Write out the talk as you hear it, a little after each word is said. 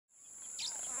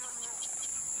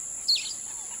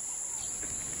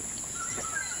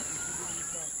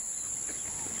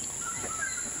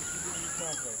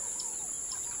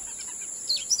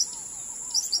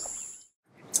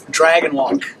Dragon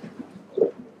walk.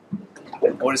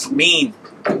 What does it mean?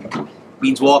 It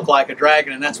means walk like a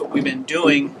dragon, and that's what we've been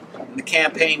doing in the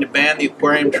campaign to ban the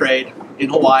aquarium trade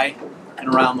in Hawaii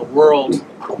and around the world.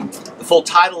 The full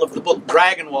title of the book,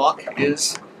 Dragon Walk,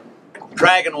 is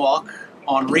Dragon Walk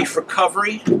on Reef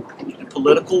Recovery and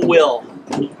Political Will,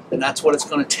 and that's what it's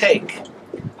going to take.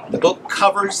 The book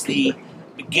covers the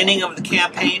beginning of the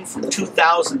campaign from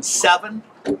 2007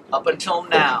 up until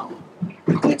now.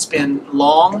 It's been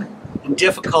long and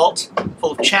difficult,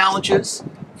 full of challenges,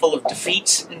 full of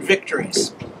defeats and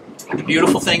victories. The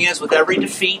beautiful thing is, with every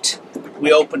defeat,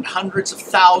 we opened hundreds of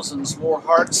thousands more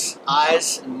hearts,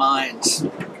 eyes, and minds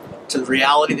to the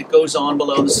reality that goes on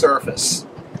below the surface.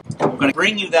 We're going to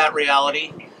bring you that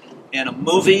reality in a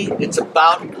movie. It's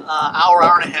about an hour,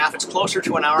 hour and a half. It's closer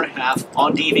to an hour and a half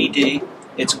on DVD.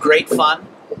 It's great fun.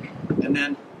 And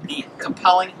then the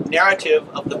compelling narrative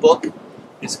of the book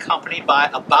is accompanied by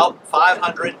about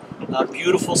 500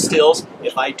 beautiful stills.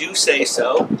 If I do say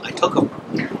so, I took them.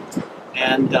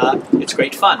 And it's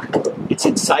great fun. It's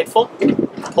insightful,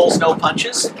 pulls no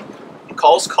punches, it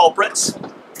calls culprits.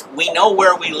 We know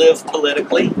where we live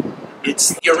politically. It's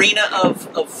the arena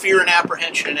of fear and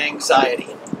apprehension and anxiety.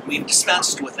 We've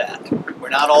dispensed with that. We're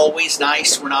not always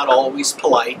nice, we're not always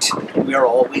polite, we are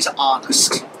always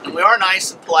honest. And we are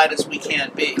nice and polite as we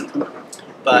can be.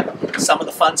 But some of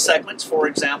the fun segments, for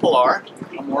example, are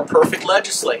A More Perfect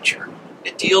Legislature.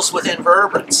 It deals with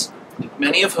invertebrates,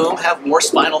 many of whom have more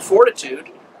spinal fortitude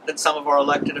than some of our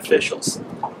elected officials.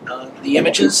 The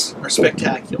images are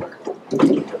spectacular.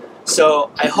 So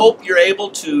I hope you're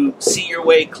able to see your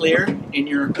way clear in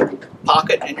your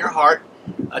pocket and your heart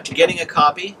to getting a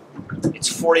copy. It's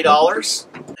 $40.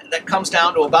 That comes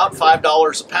down to about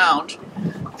 $5 a pound,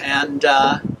 and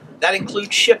that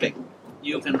includes shipping.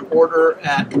 You can order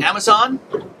at Amazon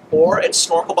or at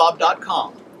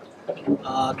snorkelbob.com.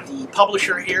 The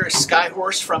publisher here is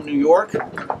Skyhorse from New York.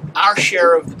 Our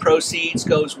share of the proceeds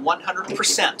goes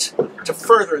 100% to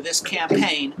further this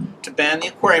campaign to ban the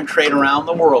aquarium trade around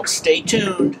the world. Stay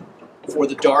tuned for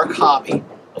The Dark Hobby,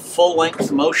 a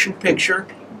full-length motion picture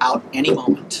out any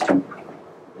moment.